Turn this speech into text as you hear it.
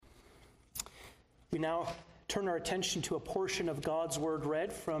We now turn our attention to a portion of God's Word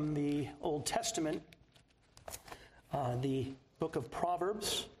read from the Old Testament, the book of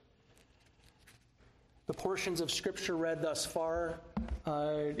Proverbs. The portions of Scripture read thus far,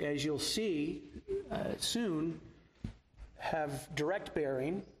 as you'll see soon, have direct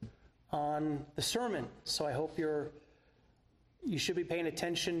bearing on the sermon. So I hope you should be paying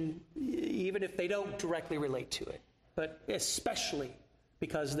attention, even if they don't directly relate to it, but especially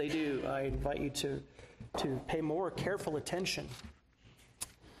because they do. I invite you to pay more careful attention.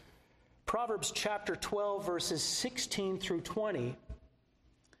 Proverbs chapter 12, verses 16 through 20.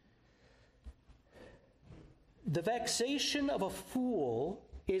 The vexation of a fool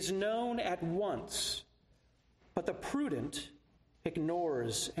is known at once, but the prudent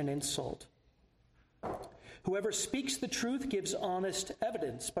ignores an insult. Whoever speaks the truth gives honest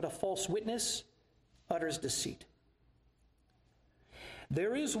evidence, but a false witness utters deceit.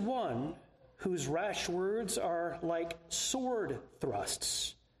 There is one whose rash words are like sword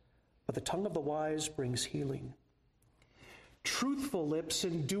thrusts, but the tongue of the wise brings healing. Truthful lips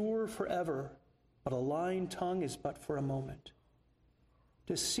endure forever, but a lying tongue is but for a moment.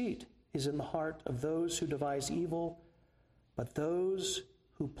 Deceit is in the heart of those who devise evil, but those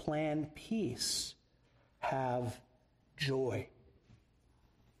who plan peace have joy.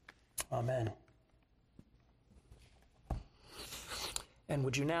 Amen. And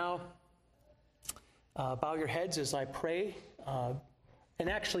would you now bow your heads as I pray? And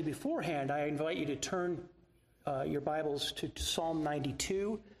actually beforehand, I invite you to turn your Bibles to Psalm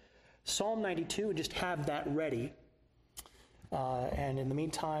 92. Psalm 92, and just have that ready. And in the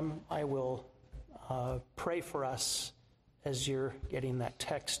meantime, I will pray for us as you're getting that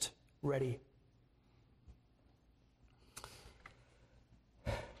text ready.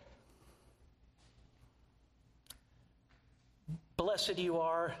 Blessed you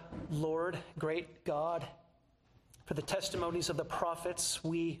are, Lord, great God. For the testimonies of the prophets,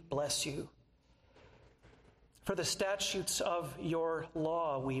 we bless you. For the statutes of your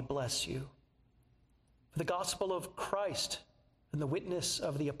law, we bless you. For the gospel of Christ and the witness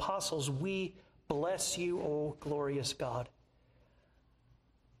of the apostles, we bless you, O glorious God.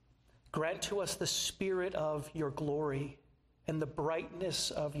 Grant to us the spirit of your glory and the brightness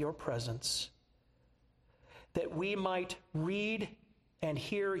of your presence, that we might read and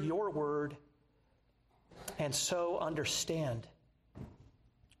hear your word and so understand.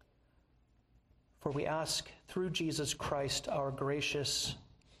 For we ask through Jesus Christ, our gracious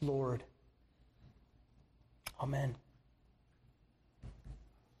Lord. Amen.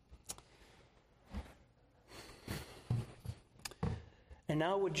 And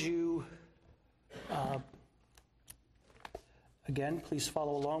now would you, again, please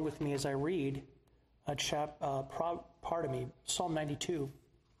follow along with me as I read Psalm 92.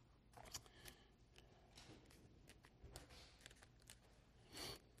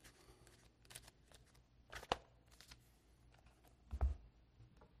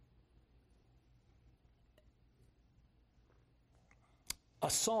 A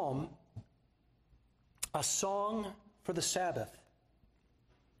psalm, a song for the Sabbath.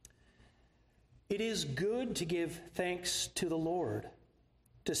 It is good to give thanks to the Lord,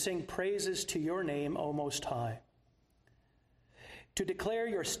 to sing praises to your name, O Most High, to declare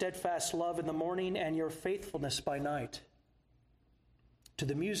your steadfast love in the morning and your faithfulness by night, to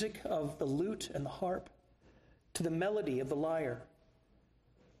the music of the lute and the harp, to the melody of the lyre.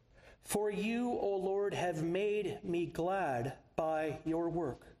 For you, O Lord, have made me glad by your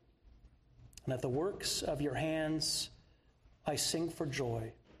work, and at the works of your hands I sing for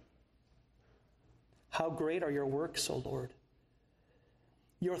joy. How great are your works, O Lord!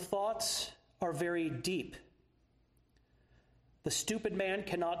 Your thoughts are very deep. The stupid man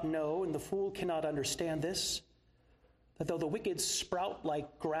cannot know, and the fool cannot understand this, that though the wicked sprout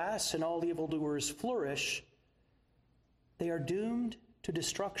like grass and all evildoers flourish, they are doomed to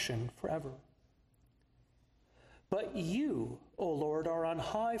destruction forever. But you, O Lord, are on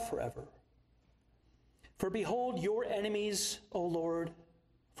high forever. For behold your enemies, O Lord,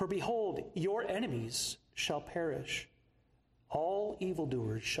 for behold, your enemies shall perish. All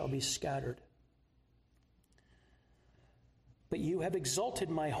evildoers shall be scattered. But you have exalted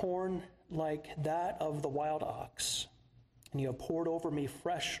my horn like that of the wild ox, and you have poured over me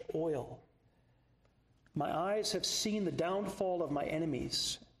fresh oil. My eyes have seen the downfall of my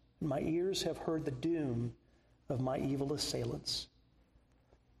enemies, and my ears have heard the doom of my evil assailants.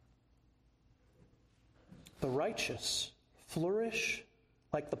 The righteous flourish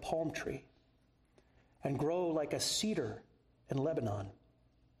like the palm tree and grow like a cedar in Lebanon.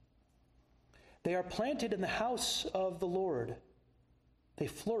 They are planted in the house of the Lord. They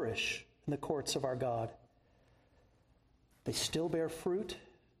flourish in the courts of our God. They still bear fruit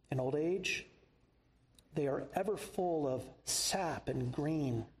in old age. They are ever full of sap and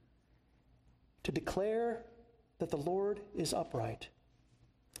green, to declare that the Lord is upright.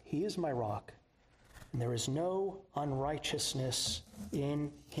 He is my rock, and there is no unrighteousness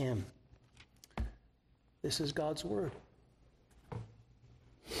in him. This is God's word.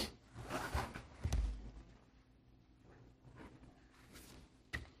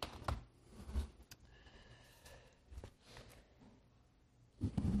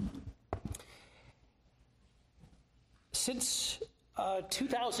 Since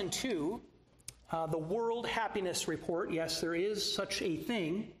 2002, the World Happiness Report, yes, there is such a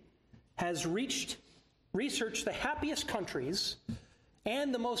thing, has researched the happiest countries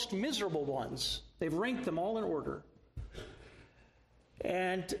and the most miserable ones. They've ranked them all in order.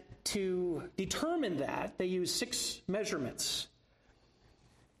 And to determine that, they use 6 measurements.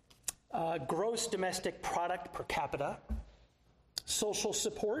 Gross domestic product per capita, social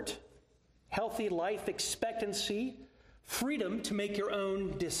support, healthy life expectancy, freedom to make your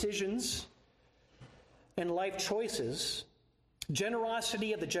own decisions and life choices,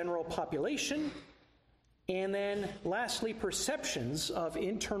 generosity of the general population, and then lastly, perceptions of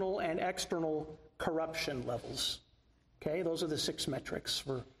internal and external corruption levels. Okay, those are the 6 metrics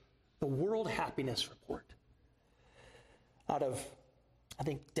for the World Happiness Report out of, I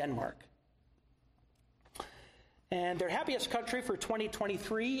think, Denmark. And their happiest country for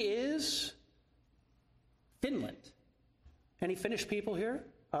 2023 is Finland. Any Finnish people here?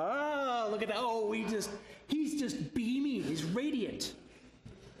 Ah, look at that. Oh, he's just beaming. He's radiant.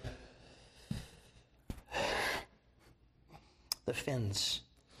 The Finns.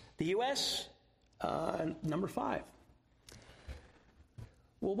 The U.S., number 5.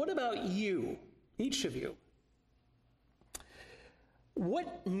 Well, what about you, each of you?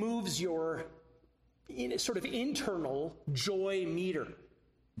 What moves your sort of internal joy meter?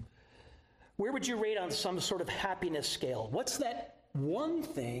 Where would you rate on some sort of happiness scale? What's that one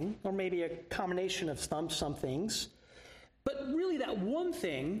thing, or maybe a combination of some things, but really that one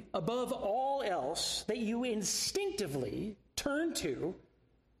thing above all else that you instinctively turn to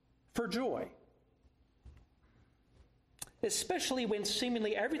for joy? Especially when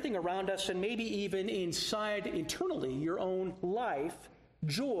seemingly everything around us, and maybe even inside internally your own life,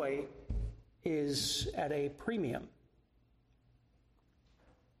 joy is at a premium.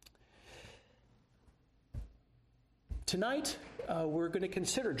 Tonight, we're going to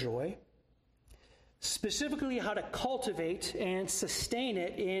consider joy, specifically how to cultivate and sustain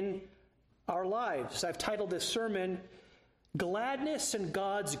it in our lives. I've titled this sermon, Gladness and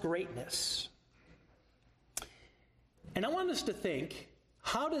God's Greatness. And I want us to think,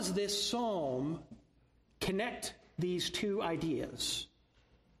 how does this psalm connect these 2 ideas?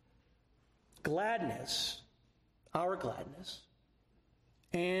 Gladness, our gladness,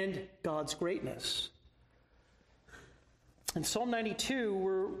 and God's greatness. In Psalm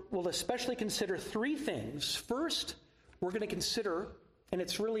 92, we'll especially consider 3 things. First, we're going to consider, and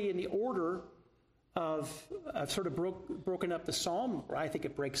it's really in the order of, I've sort of broken up the psalm, or I think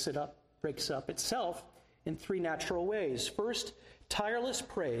it breaks up itself in 3 natural ways. First, tireless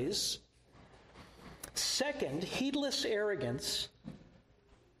praise. Second, heedless arrogance.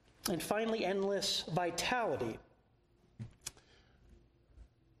 And finally, endless vitality.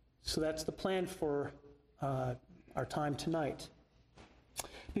 So that's the plan for our time tonight.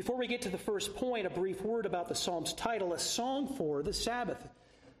 Before we get to the first point, a brief word about the psalm's title, A Song for the Sabbath.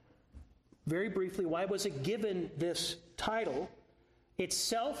 Very briefly, why was it given this title?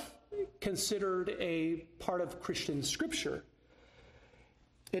 Itself considered a part of Christian scripture.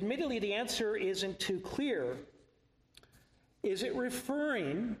 Admittedly, the answer isn't too clear. Is it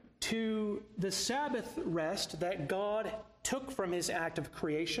referring to the Sabbath rest that God took from his act of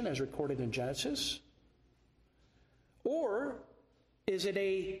creation as recorded in Genesis? Or is it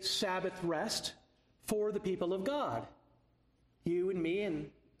a Sabbath rest for the people of God, you and me and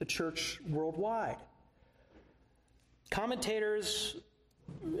the church worldwide? Commentators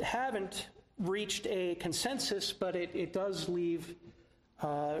haven't reached a consensus, but it does leave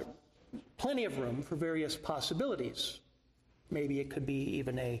plenty of room for various possibilities. Maybe it could be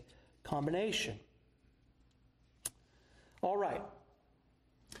even a combination. All right.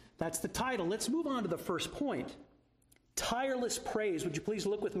 That's the title. Let's move on to the first point. Tireless praise. Would you please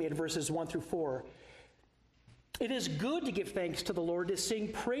look with me at verses 1 through 4? It is good to give thanks to the Lord, to sing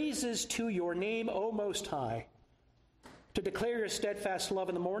praises to your name, O Most High, to declare your steadfast love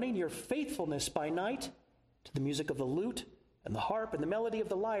in the morning, your faithfulness by night, to the music of the lute and the harp and the melody of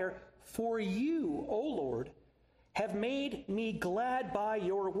the lyre. For you, O Lord, have made me glad by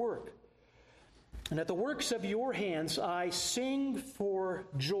your work. And at the works of your hands I sing for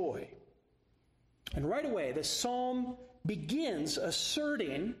joy. And right away, the psalm begins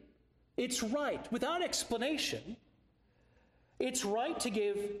asserting it's right, without explanation. It's right to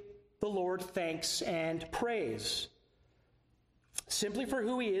give the Lord thanks and praise, simply for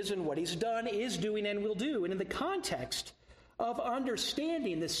who he is and what he's done, is doing, and will do. And in the context of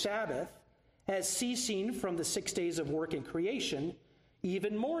understanding the Sabbath as ceasing from the 6 days of work and creation,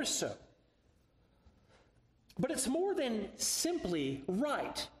 even more so. But it's more than simply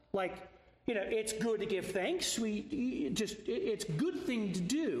right. Like, it's good to give thanks. It's a good thing to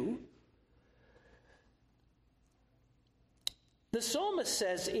do. The psalmist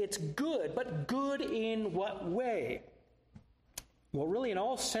says it's good, but good in what way? Well, really in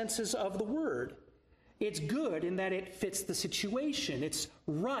all senses of the word. It's good in that it fits the situation. It's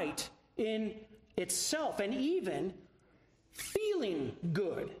right in itself, and even feeling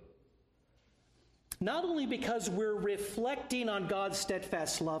good. Not only because we're reflecting on God's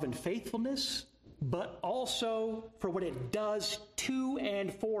steadfast love and faithfulness, but also for what it does to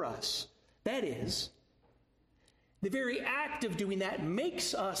and for us. That is, the very act of doing that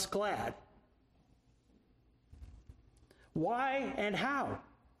makes us glad. Why and how?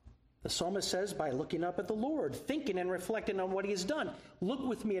 The psalmist says by looking up at the Lord, thinking and reflecting on what he has done. Look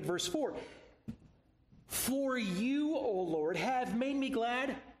with me at verse 4. For you, O Lord, have made me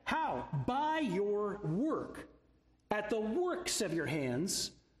glad. How? By your work. At the works of your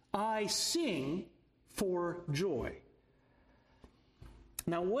hands, I sing for joy.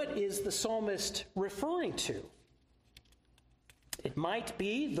 Now, what is the psalmist referring to? It might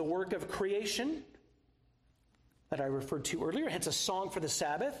be the work of creation that I referred to earlier, hence a song for the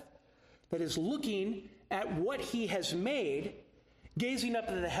Sabbath, that is looking at what he has made, gazing up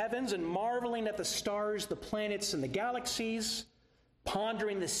into the heavens and marveling at the stars, the planets, and the galaxies,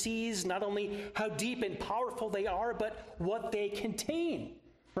 pondering the seas, not only how deep and powerful they are, but what they contain,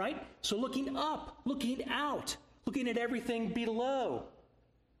 right? So looking up, looking out, looking at everything below.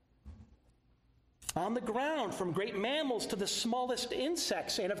 On the ground, from great mammals to the smallest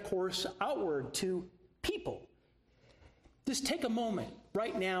insects, and of course, outward to people. Just take a moment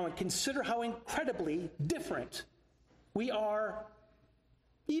right now and consider how incredibly different we are,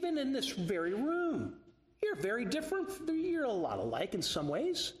 even in this very room. You're very different. You're a lot alike in some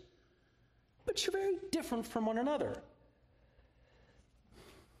ways, but you're very different from one another.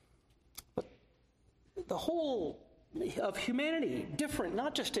 But the whole of humanity, different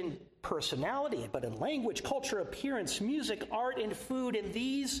not just in personality, but in language, culture, appearance, music, art, and food, in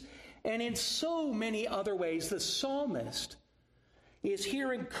these and in so many other ways, the psalmist is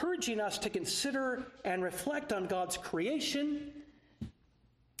here encouraging us to consider and reflect on God's creation,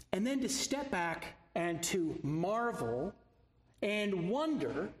 and then to step back and to marvel and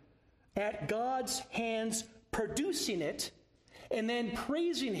wonder at God's hands producing it, and then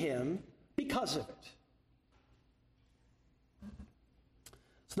praising him because of it.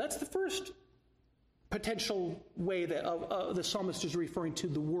 So that's the first potential way that the psalmist is referring to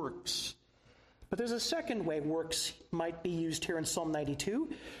the works. But there's a second way works might be used here in Psalm 92,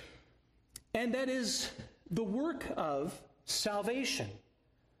 and that is the work of salvation.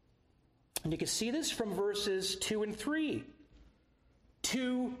 And you can see this from verses 2 and 3.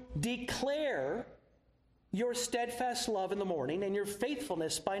 To declare your steadfast love in the morning and your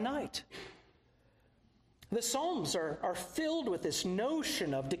faithfulness by night. The Psalms are filled with this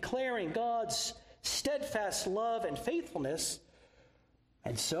notion of declaring God's steadfast love and faithfulness.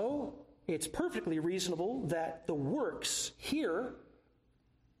 And so it's perfectly reasonable that the works here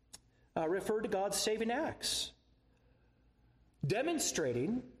refer to God's saving acts,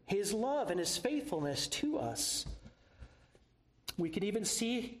 demonstrating his love and his faithfulness to us. We can even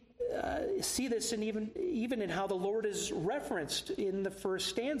see this in even in how the Lord is referenced in the first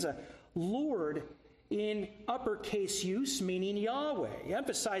stanza. Lord in uppercase use, meaning Yahweh,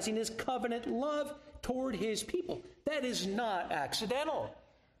 emphasizing his covenant love toward his people. That is not accidental,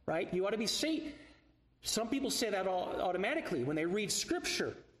 right? You ought to be saying, some people say that automatically when they read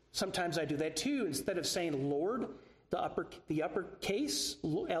Scripture. Sometimes I do that too. Instead of saying Lord, the uppercase,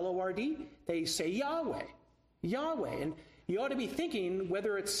 Lord, they say Yahweh, Yahweh. And you ought to be thinking,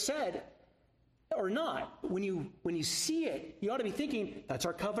 whether it's said or not, when you see it, you ought to be thinking, that's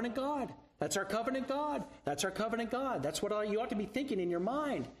our covenant God. That's our covenant God. That's our covenant God. That's what you ought to be thinking in your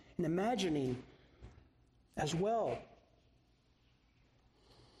mind and imagining as well.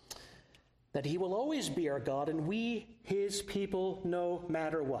 That he will always be our God, and we, his people, no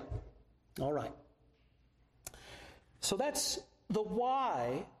matter what. All right. So that's the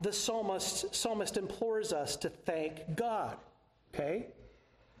why the psalmist implores us to thank God. Okay?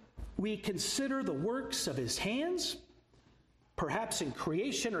 We consider the works of his hands, perhaps in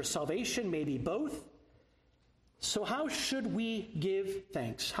creation or salvation, maybe both. So how should we give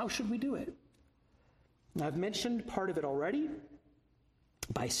thanks? How should we do it? I've mentioned part of it already.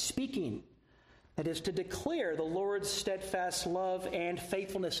 By speaking, that is to declare the Lord's steadfast love and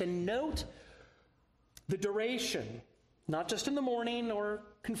faithfulness. And note the duration, not just in the morning or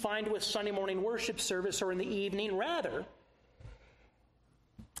confined with Sunday morning worship service or in the evening. Rather,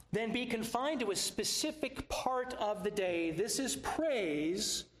 then be confined to a specific part of the day. This is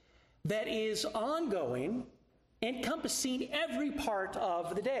praise that is ongoing, encompassing every part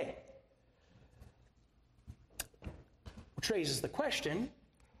of the day. Which raises the question,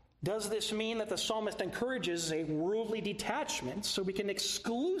 does this mean that the psalmist encourages a worldly detachment so we can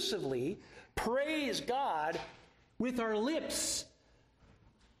exclusively praise God with our lips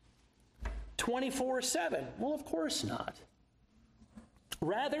 24/7? Well, of course not.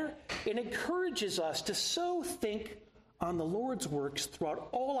 Rather, it encourages us to so think on the Lord's works throughout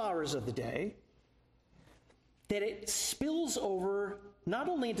all hours of the day that it spills over not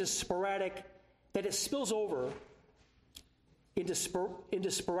only into sporadic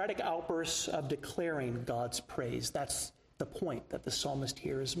outbursts of declaring God's praise. That's the point that the psalmist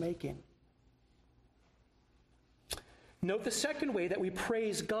here is making. Note the second way that we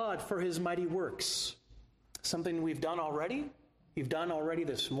praise God for his mighty works. Something we've done already. You've done already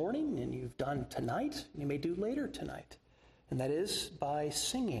this morning, and you've done tonight, and you may do later tonight. And that is by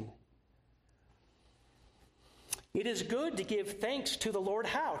singing. It is good to give thanks to the Lord.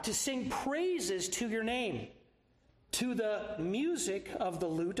 How? To sing praises to your name, to the music of the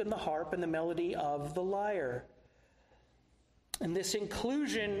lute and the harp and the melody of the lyre. And this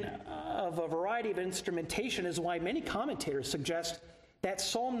inclusion of a variety of instrumentation is why many commentators suggest that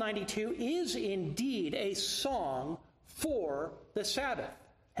Psalm 92 is indeed a song for the Sabbath,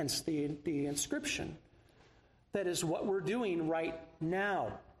 hence the inscription. That is what we're doing right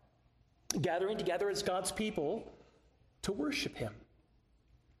now, gathering together as God's people to worship him.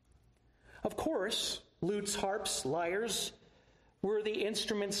 Of course, lutes, harps, lyres were the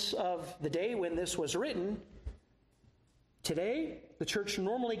instruments of the day when this was written. Today, the church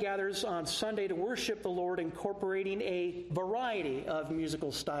normally gathers on Sunday to worship the Lord, incorporating a variety of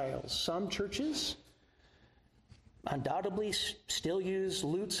musical styles. Some churches undoubtedly still use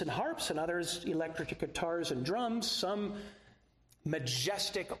lutes and harps, and others electric guitars and drums, some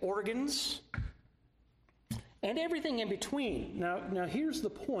majestic organs, and everything in between. Now here's the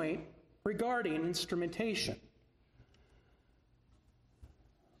point regarding instrumentation.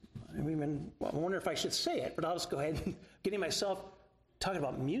 I wonder if I should say it, but I'll just go ahead and getting myself talking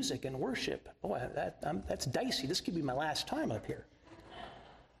about music and worship. Boy, that's dicey. This could be my last time up here.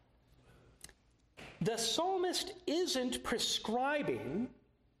 The psalmist isn't prescribing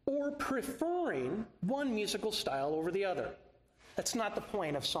or preferring one musical style over the other. That's not the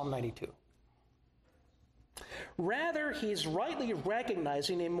point of Psalm 92. Rather, he's rightly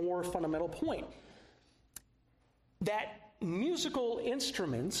recognizing a more fundamental point, that musical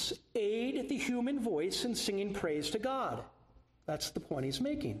instruments aid the human voice in singing praise to God. That's the point he's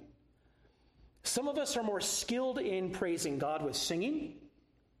making. Some of us are more skilled in praising God with singing.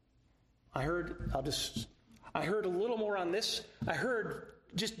 I heard a little more on this. I heard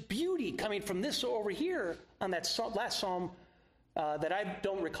just beauty coming from this over here on that last psalm that I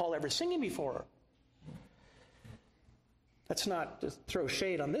don't recall ever singing before. That's not to throw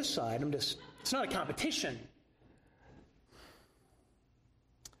shade on this side. It's not a competition.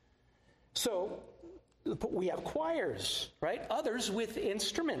 So we have choirs, right? Others with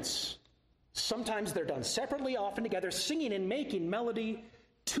instruments. Sometimes they're done separately, often together, singing and making melody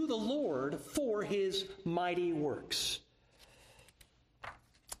to the Lord for his mighty works.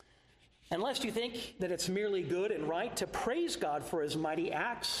 Unless you think that it's merely good and right to praise God for his mighty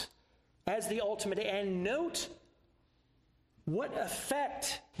acts as the ultimate end, note what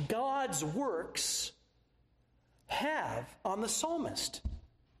effect God's works have on the psalmist.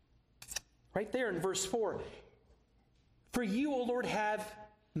 Right there in verse 4. For you, O Lord, have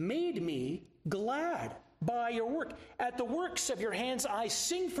made me glad by your work. At the works of your hands I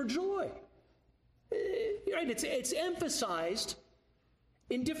sing for joy. Right? It's emphasized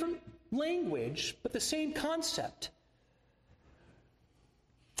in different language, but the same concept.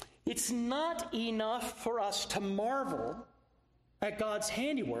 It's not enough for us to marvel at God's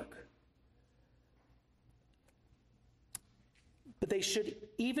handiwork, but they should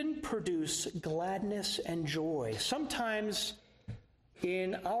even produce gladness and joy. Sometimes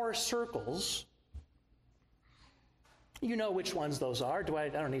in our circles, you know which ones those are. I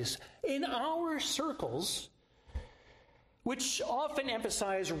don't need to. In our circles, which often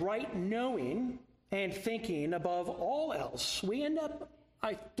emphasize right knowing and thinking above all else, we end up,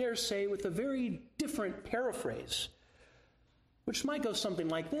 I dare say, with a very different paraphrase, which might go something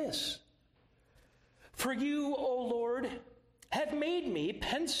like this. For you, O Lord, have made me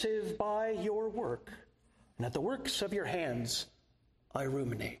pensive by your work, and at the works of your hands I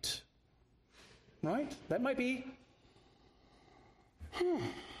ruminate. Right? That might be.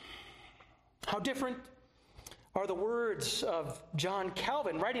 How different are the words of John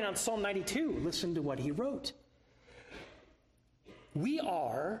Calvin writing on Psalm 92. Listen to what he wrote. We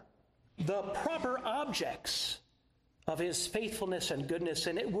are the proper objects of his faithfulness and goodness,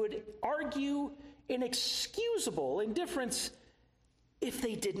 and it would argue inexcusable indifference if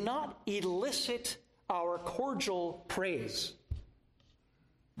they did not elicit our cordial praise.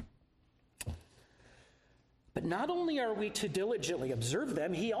 But not only are we to diligently observe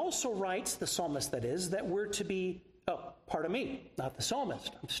them, he also writes, the psalmist that is, that we're to be, pardon me, not the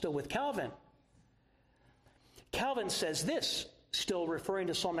psalmist, I'm still with Calvin. Calvin says this, still referring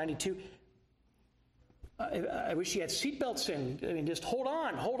to Psalm 92, I wish you had seatbelts in. I mean, just hold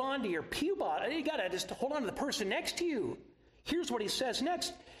on to your pew bottom. You got to just hold on to the person next to you. Here's what he says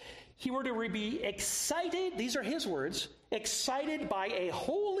next. He were to be excited, these are his words, excited by a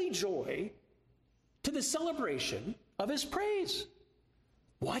holy joy to the celebration of his praise.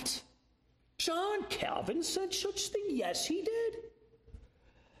 What? John Calvin said such thing? Yes, he did.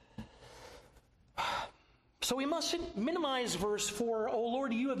 So we mustn't minimize verse 4. O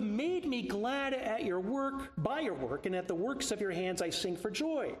Lord, you have made me glad at your work, by your work, and at the works of your hands I sing for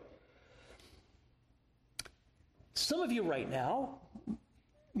joy. Some of you right now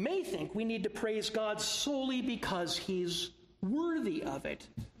may think we need to praise God solely because he's worthy of it.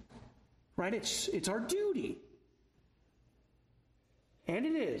 Right? It's our duty. And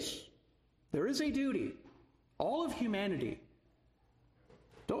it is. There is a duty. All of humanity.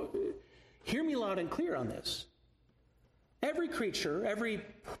 Hear me loud and clear on this. Every creature, every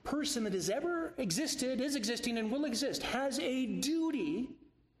person that has ever existed, is existing, and will exist has a duty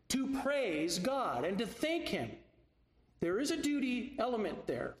to praise God and to thank him. There is a duty element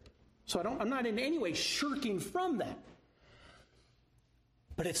there. So I'm not in any way shirking from that.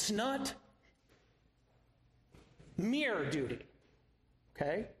 But it's not mere duty.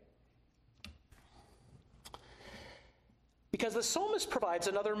 Okay? Because the psalmist provides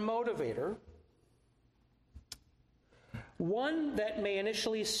another motivator, one that may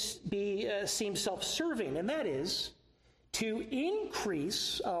initially seem self-serving, and that is to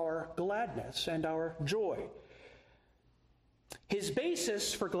increase our gladness and our joy. His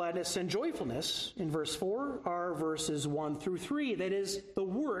basis for gladness and joyfulness in verse 4 are verses 1 through 3, that is, the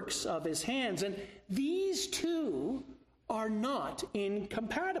works of his hands. And these two are not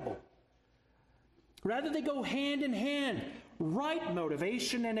incompatible. Rather, they go hand in hand, right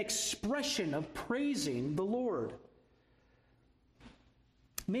motivation and expression of praising the Lord.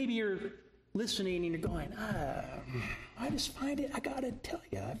 Maybe you're listening and you're going, I just find it, I got to tell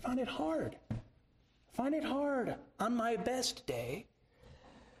you, I find it hard. I find it hard on my best day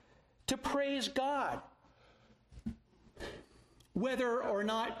to praise God. Whether or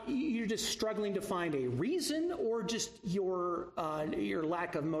not you're just struggling to find a reason or just your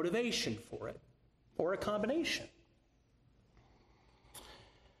lack of motivation for it, or a combination.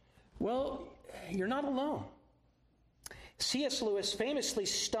 Well, you're not alone. C.S. Lewis famously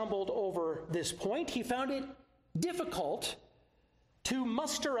stumbled over this point. He found it difficult to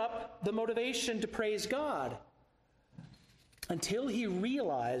muster up the motivation to praise God until he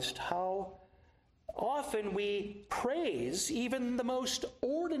realized how often we praise even the most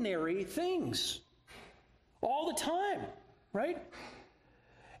ordinary things all the time, right?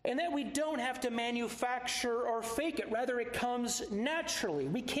 And that we don't have to manufacture or fake it. Rather, it comes naturally.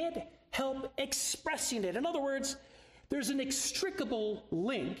 We can't help expressing it. In other words, there's an inextricable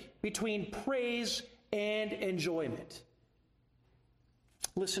link between praise and enjoyment.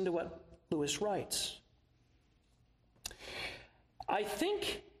 Listen to what Lewis writes. I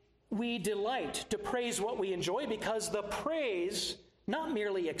think we delight to praise what we enjoy because the praise not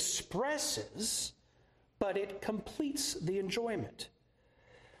merely expresses, but it completes the enjoyment.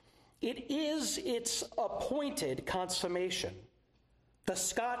 It is its appointed consummation. The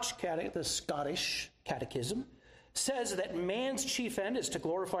Scottish Catechism says that man's chief end is to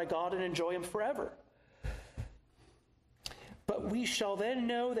glorify God and enjoy him forever. But we shall then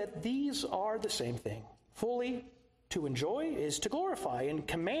know that these are the same thing. Fully to enjoy is to glorify, and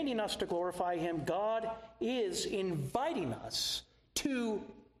commanding us to glorify him, God is inviting us to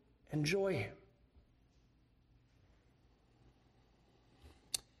enjoy him.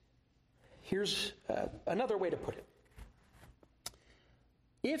 Here's another way to put it.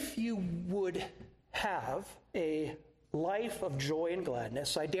 If you would have a life of joy and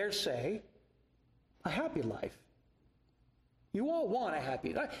gladness, I dare say, a happy life. You all want a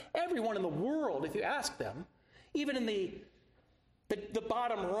happy life. Everyone in the world, if you ask them, even in the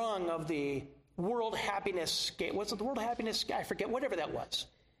bottom rung of the world happiness scale, what's it, the world happiness scale? I forget, whatever that was.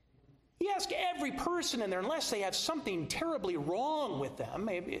 You ask every person in there, unless they have something terribly wrong with them,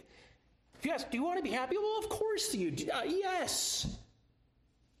 maybe, if you ask, do you want to be happy? Well, of course you do. Yes.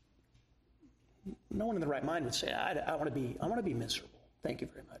 No one in the right mind would say, I want to be miserable. Thank you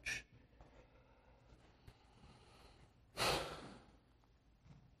very much.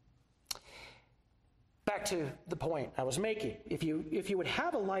 Back to the point I was making. If you would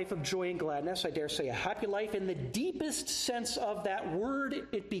have a life of joy and gladness, I dare say a happy life in the deepest sense of that word,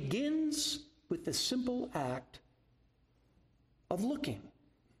 it begins with the simple act of looking.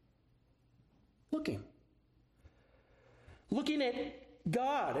 Looking at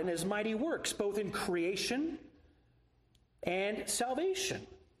God and his mighty works, both in creation and salvation.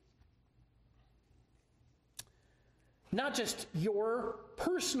 Not just your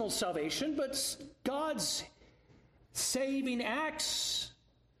personal salvation, but God's saving acts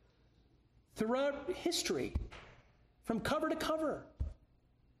throughout history, from cover to cover.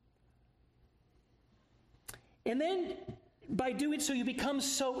 And then, by doing so, you become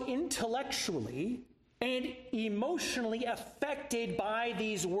so intellectually and emotionally affected by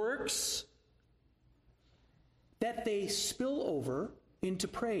these works that they spill over into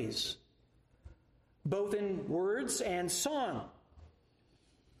praise, both in words and song.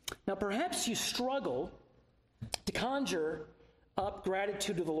 Now, perhaps you struggle to conjure up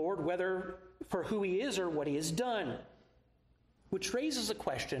gratitude to the Lord, whether for who he is or what he has done, which raises a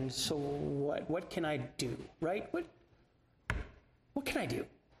question, so what can I do, right? What can I do?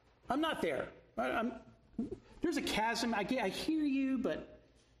 I'm not there. There's a chasm. I hear you, but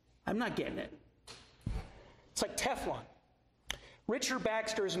I'm not getting it. It's like Teflon. Richard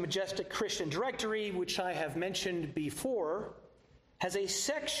Baxter's Majestic Christian Directory, which I have mentioned before, has a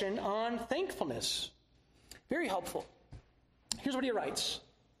section on thankfulness. Very helpful. Here's what he writes.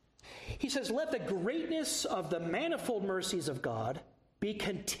 He says, "Let the greatness of the manifold mercies of God be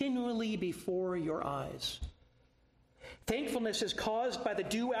continually before your eyes. Thankfulness is caused by the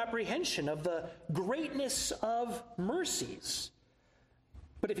due apprehension of the greatness of mercies.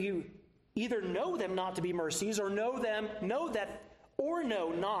 But if you either know them not to be mercies, or know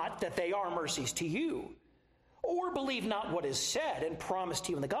not that they are mercies to you, or believe not what is said and promised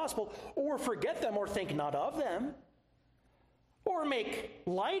to you in the gospel, or forget them or think not of them, or make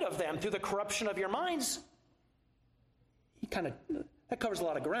light of them through the corruption of your minds," that covers a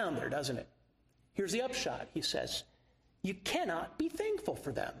lot of ground there, doesn't it? Here's the upshot, he says. You cannot be thankful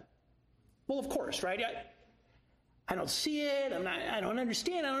for them. Well, of course, right? I don't see it. I don't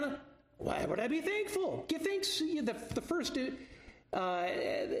understand. I don't know. Why would I be thankful? Give thanks. The first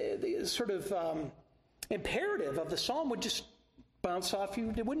the sort of imperative of the psalm would just bounce off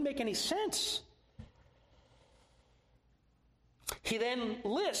you. It wouldn't make any sense. He then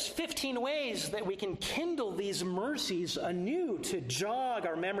lists 15 ways that we can kindle these mercies anew to jog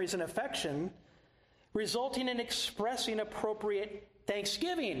our memories and affection, resulting in expressing appropriate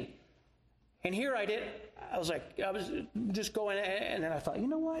thanksgiving. And here I was just going, and then I thought, you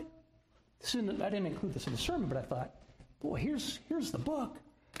know what? I didn't include this in the sermon, but I thought, boy, here's the book.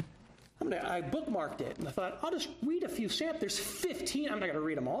 I bookmarked it, and I thought, I'll just read a few samples. There's 15. I'm not going to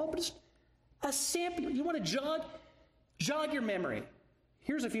read them all, but just a sample. You want to jog your memory.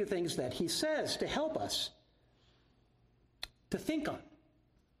 Here's a few things that he says to help us to think on.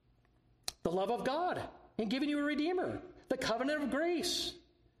 The love of God in giving you a Redeemer. The covenant of grace.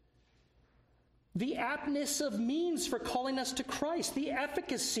 The aptness of means for calling us to Christ. The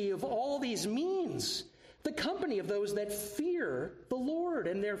efficacy of all these means. The company of those that fear the Lord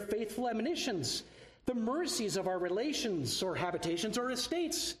and their faithful admonitions. The mercies of our relations or habitations or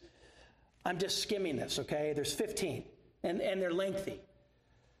estates. I'm just skimming this, okay? There's 15, and they're lengthy.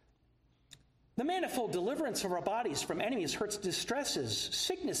 The manifold deliverance of our bodies from enemies, hurts, distresses,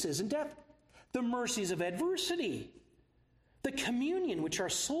 sicknesses, and death. The mercies of adversity. The communion which our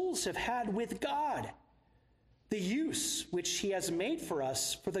souls have had with God. The use which he has made for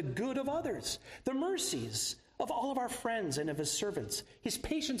us for the good of others. The mercies of all of our friends and of his servants. His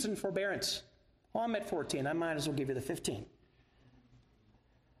patience and forbearance. Well, I'm at 14. I might as well give you the 15.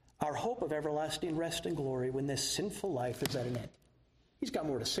 Our hope of everlasting rest and glory when this sinful life is at an end. He's got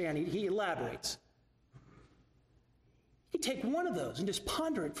more to say, and he elaborates. You take one of those and just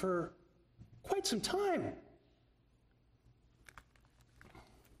ponder it for quite some time.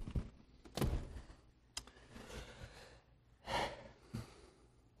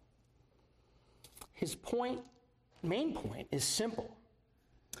 his main point is simple.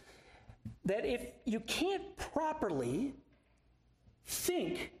 That if you can't properly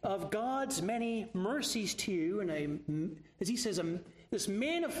think of God's many mercies to you in as he says, these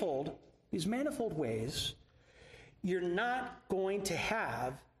manifold ways, you're not going to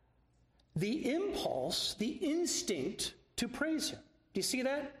have the impulse, the instinct to praise him. Do you see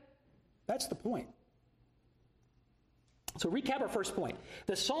that? That's the point. So recap our first point.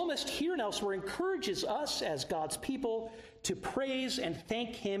 The psalmist here and elsewhere encourages us as God's people to praise and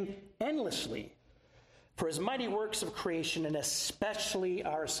thank him endlessly for his mighty works of creation and especially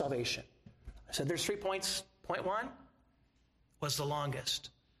our salvation. I said there's 3 points. Point 1 was the longest.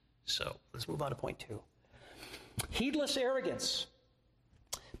 So let's move on to point 2. Heedless arrogance.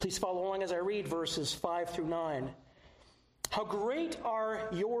 Please follow along as I read verses 5 through 9. How great are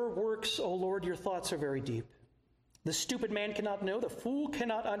your works, O Lord, your thoughts are very deep. The stupid man cannot know, the fool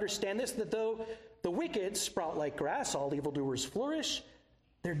cannot understand this, that though the wicked sprout like grass, all evildoers flourish,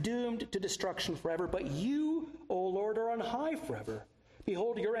 they're doomed to destruction forever. But you, O Lord, are on high forever.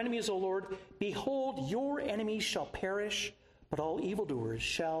 Behold, your enemies, O Lord, behold, your enemies shall perish, but all evildoers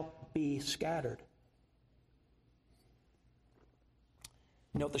shall be scattered.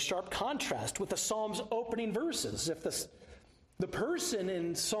 Note the sharp contrast with the Psalm's opening verses. If the person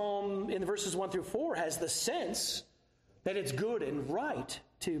in the verses 1 through 4 has the sense that it's good and right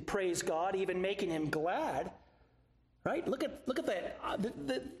to praise God, even making him glad, right? Look at that,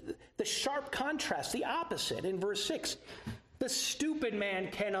 the sharp contrast, the opposite in verse 6. The stupid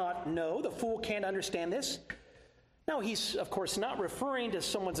man cannot know, the fool can't understand this. Now, he's, of course, not referring to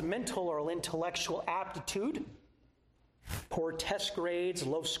someone's mental or intellectual aptitude, poor test grades,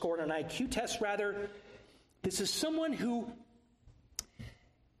 low score on an IQ test. Rather, this is someone who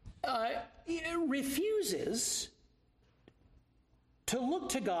refuses to look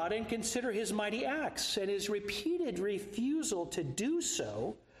to God and consider his mighty acts, and his repeated refusal to do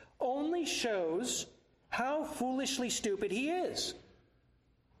so only shows how foolishly stupid he is.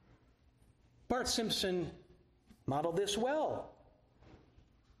 Bart Simpson modeled this well.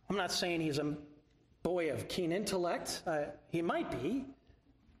 I'm not saying he's a boy of keen intellect. He might be.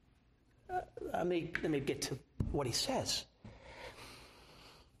 Let me get to what he says.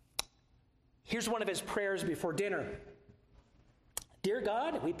 Here's one of his prayers before dinner. Dear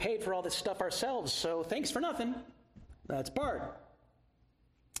God, we paid for all this stuff ourselves, so thanks for nothing. That's Bart.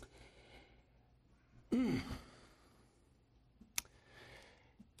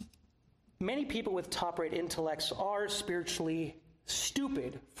 Many people with top-rate intellects are spiritually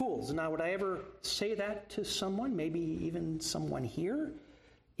stupid fools. Now, would I ever say that to someone, maybe even someone here,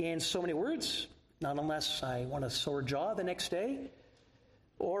 in so many words? Not unless I want a sore jaw the next day.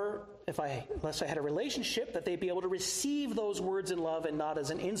 Or unless I had a relationship, that they'd be able to receive those words in love and not as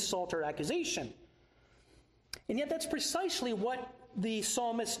an insult or accusation. And yet that's precisely what the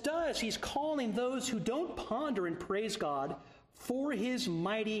psalmist does. He's calling those who don't ponder and praise God for his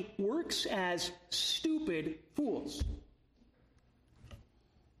mighty works as stupid fools.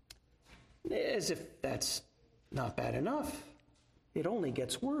 As if that's not bad enough. It only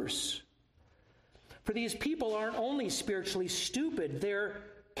gets worse. For these people aren't only spiritually stupid, they're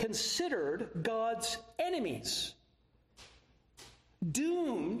considered God's enemies,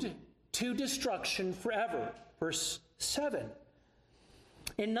 doomed to destruction forever. Verse 7.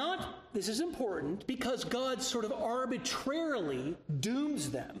 And this is important, because God sort of arbitrarily dooms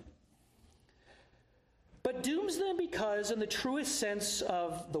them. But dooms them because, in the truest sense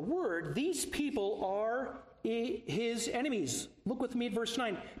of the word, these people are his enemies. Look with me at verse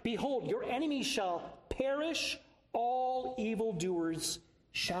 9. Behold, your enemies shall perish, all evildoers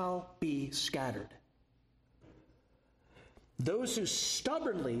shall be scattered. Those who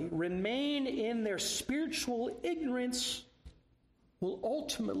stubbornly remain in their spiritual ignorance will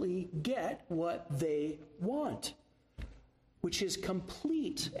ultimately get what they want, which is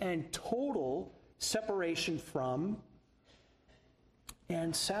complete and total separation from,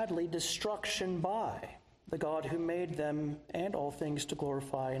 and sadly, destruction by the God who made them and all things to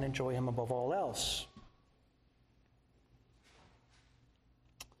glorify and enjoy him above all else.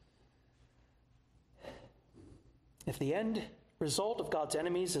 If the end result of God's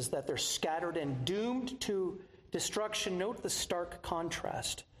enemies is that they're scattered and doomed to destruction, note the stark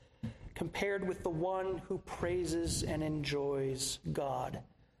contrast compared with the one who praises and enjoys God.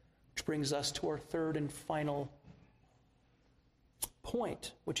 Which brings us to our third and final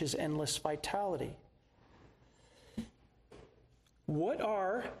point, which is endless vitality. What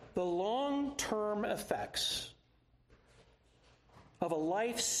are the long-term effects of a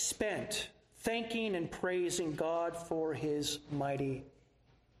life spent thanking and praising God for his mighty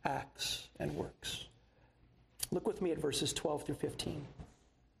acts and works? Look with me at verses 12 through 15.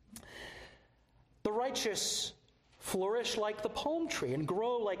 The righteous flourish like the palm tree and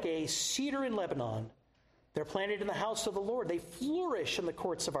grow like a cedar in Lebanon. They're planted in the house of the Lord. They flourish in the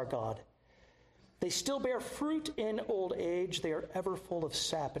courts of our God. They still bear fruit in old age. They are ever full of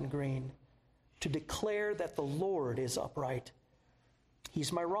sap and green, to declare that the Lord is upright.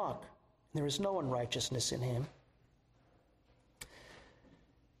 He's my rock. There is no unrighteousness in him.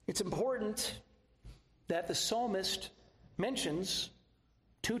 It's important that the psalmist mentions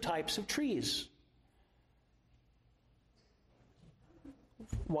two types of trees.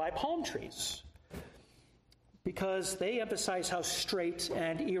 Why palm trees? Because they emphasize how straight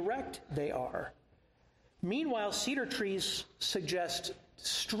and erect they are. Meanwhile, cedar trees suggest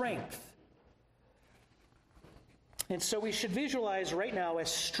strength. And so we should visualize right now a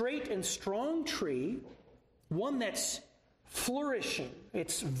straight and strong tree, one that's flourishing.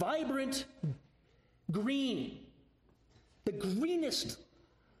 It's vibrant green, the greenest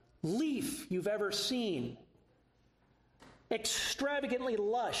leaf you've ever seen. Extravagantly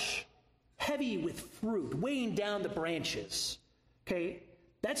lush, heavy with fruit, weighing down the branches. Okay,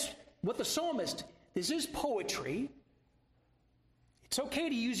 that's what the psalmist, this is poetry. It's okay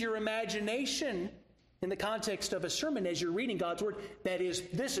to use your imagination in the context of a sermon as you're reading God's word. That is,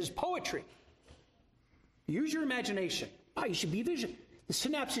 this is poetry. Use your imagination. Oh, you should be vision. The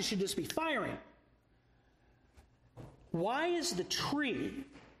synapses should just be firing. Why is the tree,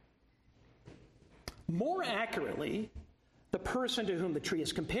 more accurately, the person to whom the tree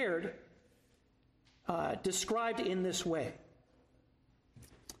is compared, described in this way?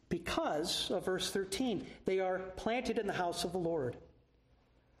 Because of verse 13, they are planted in the house of the Lord,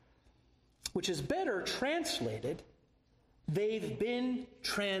 which is better translated, they've been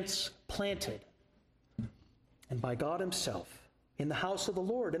transplanted. And by God himself, in the house of the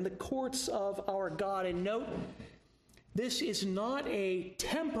Lord, in the courts of our God. And note, this is not a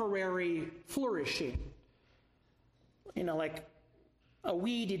temporary flourishing. You know, like a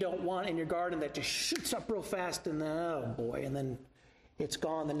weed you don't want in your garden that just shoots up real fast and then, oh boy, and then it's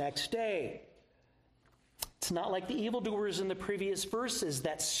gone the next day. It's not like the evildoers in the previous verses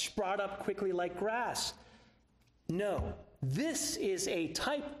that sprout up quickly like grass. No, this is a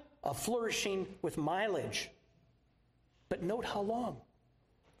type of flourishing with mileage. But note how long.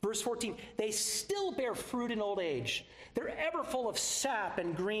 Verse 14, they still bear fruit in old age. They're ever full of sap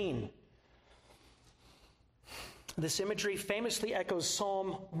and green. This imagery famously echoes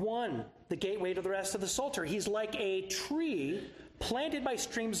Psalm 1, the gateway to the rest of the Psalter. He's like a tree planted by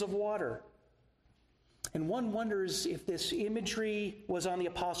streams of water. And one wonders if this imagery was on the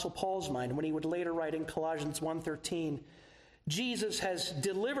Apostle Paul's mind when he would later write in Colossians 1:13, Jesus has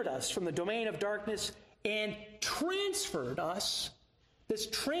delivered us from the domain of darkness and transferred us, this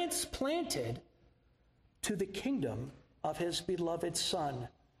transplanted, to the kingdom of his beloved Son.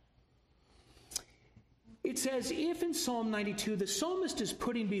 It's as if in Psalm 92, the psalmist is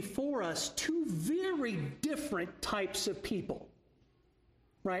putting before us two very different types of people,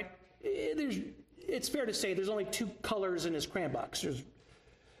 right? It's fair to say there's only two colors in his crayon box.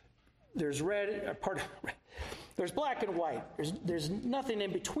 There's red, there's black and white. There's nothing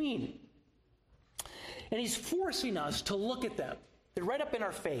in between. And he's forcing us to look at them. They're right up in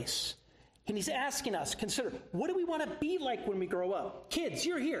our face. And he's asking us, consider, what do we want to be like when we grow up? Kids,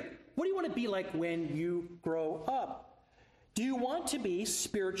 you're here. What do you want to be like when you grow up? Do you want to be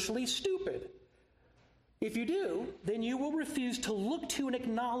spiritually stupid? If you do, then you will refuse to look to and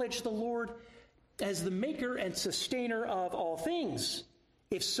acknowledge the Lord as the maker and sustainer of all things.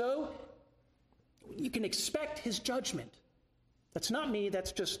 If so, you can expect his judgment. That's not me,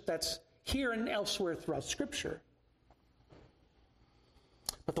 that's here and elsewhere throughout Scripture.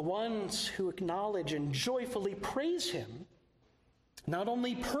 But the ones who acknowledge and joyfully praise him, not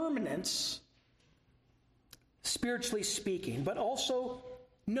only permanence, spiritually speaking, but also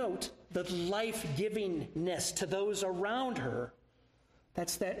note the life-givingness to those around her.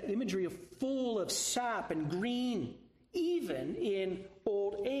 That's that imagery of full of sap and green, even in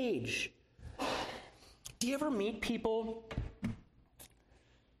old age. Do you ever meet people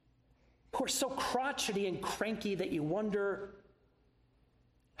who are so crotchety and cranky that you wonder,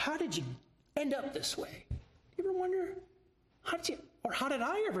 how did you end up this way? You ever wonder, how did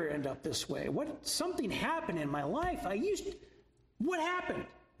I ever end up this way? Something happened in my life. What happened?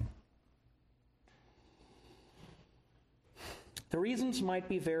 The reasons might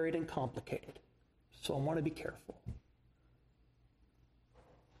be varied and complicated, so I want to be careful.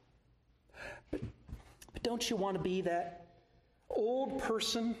 But don't you want to be that old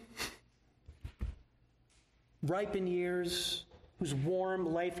person, ripe in years, who's warm,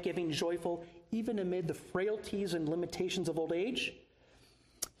 life-giving, joyful, even amid the frailties and limitations of old age?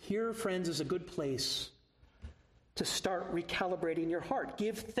 Here, friends, is a good place to start recalibrating your heart.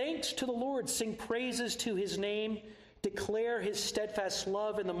 Give thanks to the Lord. Sing praises to his name. Declare his steadfast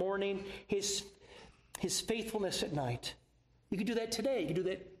love in the morning, his faithfulness at night. You can do that today. You can do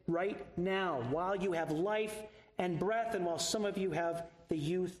that right now while you have life and breath and while some of you have the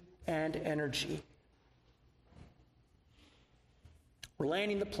youth and energy. We're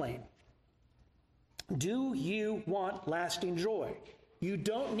landing the plane. Do you want lasting joy? You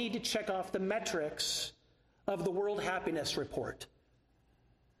don't need to check off the metrics of the World Happiness Report.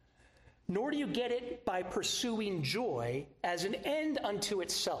 Nor do you get it by pursuing joy as an end unto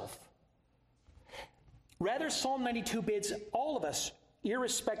itself. Rather, Psalm 92 bids all of us,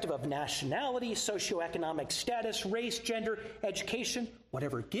 irrespective of nationality, socioeconomic status, race, gender, education,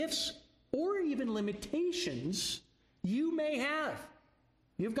 whatever gifts or even limitations you may have.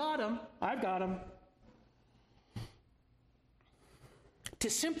 You've got them. I've got them. To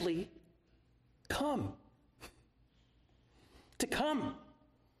simply come. To come.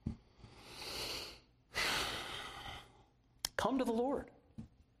 Come to the Lord.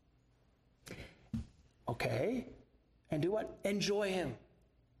 Okay. And do what? Enjoy him.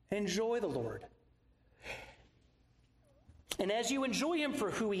 Enjoy the Lord. And as you enjoy him for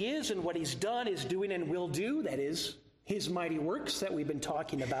who he is and what he's done, is doing, and will do, that is, his mighty works that we've been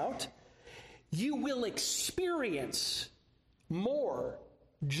talking about, you will experience more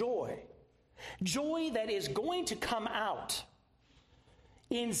joy. Joy that is going to come out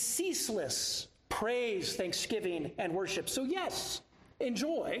in ceaseless praise, thanksgiving, and worship. So yes,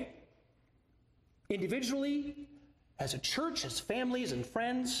 enjoy individually, as a church, as families and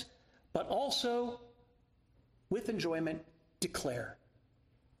friends, but also with enjoyment, declare.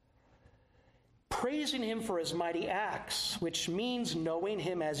 Praising him for his mighty acts, which means knowing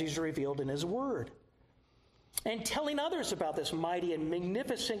him as he's revealed in his word. And telling others about this mighty and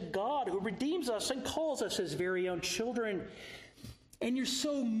magnificent God who redeems us and calls us his very own children. And you're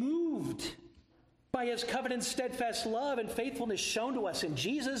so moved by his covenant, steadfast love and faithfulness shown to us in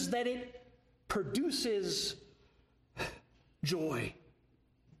Jesus that it produces joy.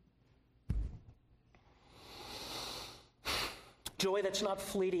 Joy that's not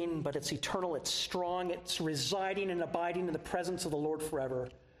fleeting, but it's eternal, it's strong, it's residing and abiding in the presence of the Lord forever.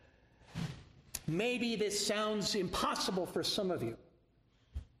 Maybe this sounds impossible for some of you.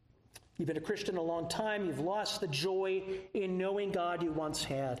 You've been a Christian a long time. You've lost the joy in knowing God you once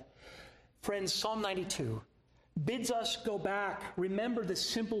had. Friends, Psalm 92 bids us go back, remember the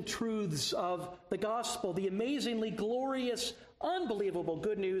simple truths of the gospel, the amazingly glorious, unbelievable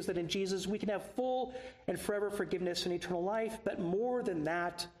good news that in Jesus we can have full and forever forgiveness and eternal life. But more than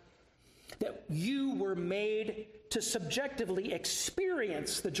that, that you were made to subjectively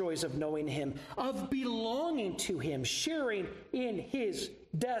experience the joys of knowing him, of belonging to him, sharing in his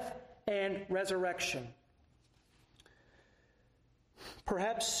death and resurrection.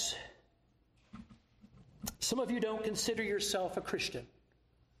 Perhaps some of you don't consider yourself a Christian.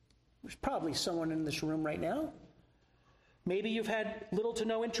 There's probably someone in this room right now. Maybe you've had little to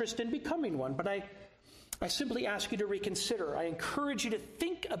no interest in becoming one, but I simply ask you to reconsider. I encourage you to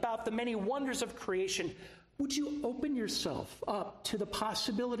think about the many wonders of creation. Would you open yourself up to the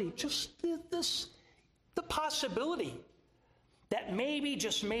possibility, just this, the possibility that maybe,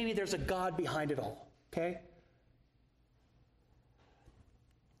 just maybe, there's a God behind it all, okay?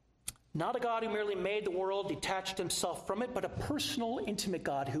 Not a God who merely made the world, detached himself from it, but a personal, intimate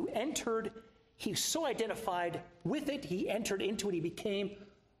God who entered, he so identified with it, he entered into it, he became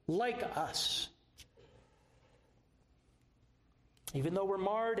like us. Even though we're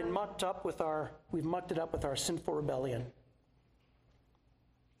marred and we've mucked it up with our sinful rebellion.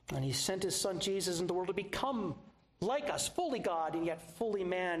 And he sent his son Jesus into the world to become like us, fully God and yet fully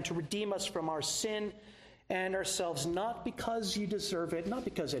man, to redeem us from our sin and ourselves, not because you deserve it, not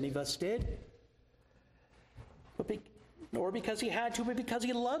because any of us did, nor because he had to, but because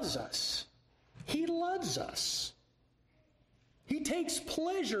he loves us. He loves us. He takes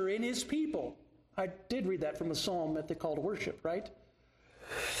pleasure in his people. I did read that from a psalm at the call to worship, right?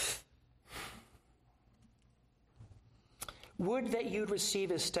 Would that you'd receive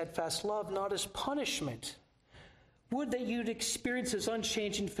his steadfast love, not as punishment. Would that you'd experience his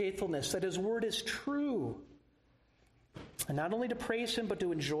unchanging faithfulness, that his word is true. And not only to praise him, but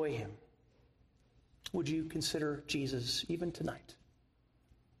to enjoy him. Would you consider Jesus even tonight?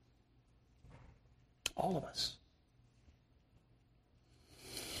 All of us.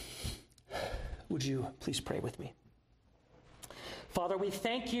 Would you please pray with me? Father, we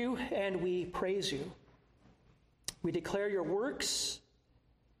thank you and we praise you We declare your works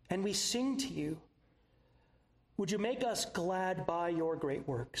and we sing to you. Would you make us glad by your great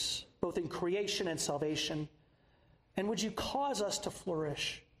works, both in creation and salvation? And would you cause us to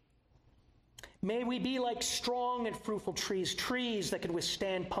flourish? May we be like strong and fruitful trees, trees that can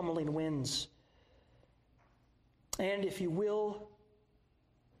withstand pummeling winds. And if you will,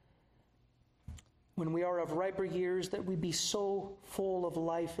 when we are of riper years, that we be so full of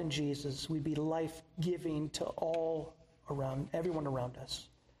life in Jesus, we be life-giving to everyone around us.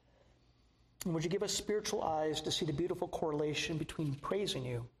 And would you give us spiritual eyes to see the beautiful correlation between praising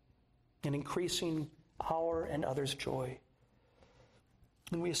you and increasing our and others' joy?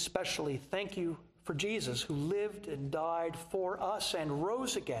 And we especially thank you for Jesus, who lived and died for us and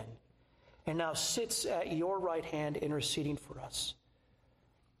rose again, and now sits at your right hand interceding for us.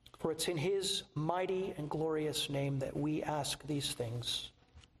 For it's in his mighty and glorious name that we ask these things.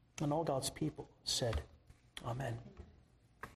 And all God's people said, Amen.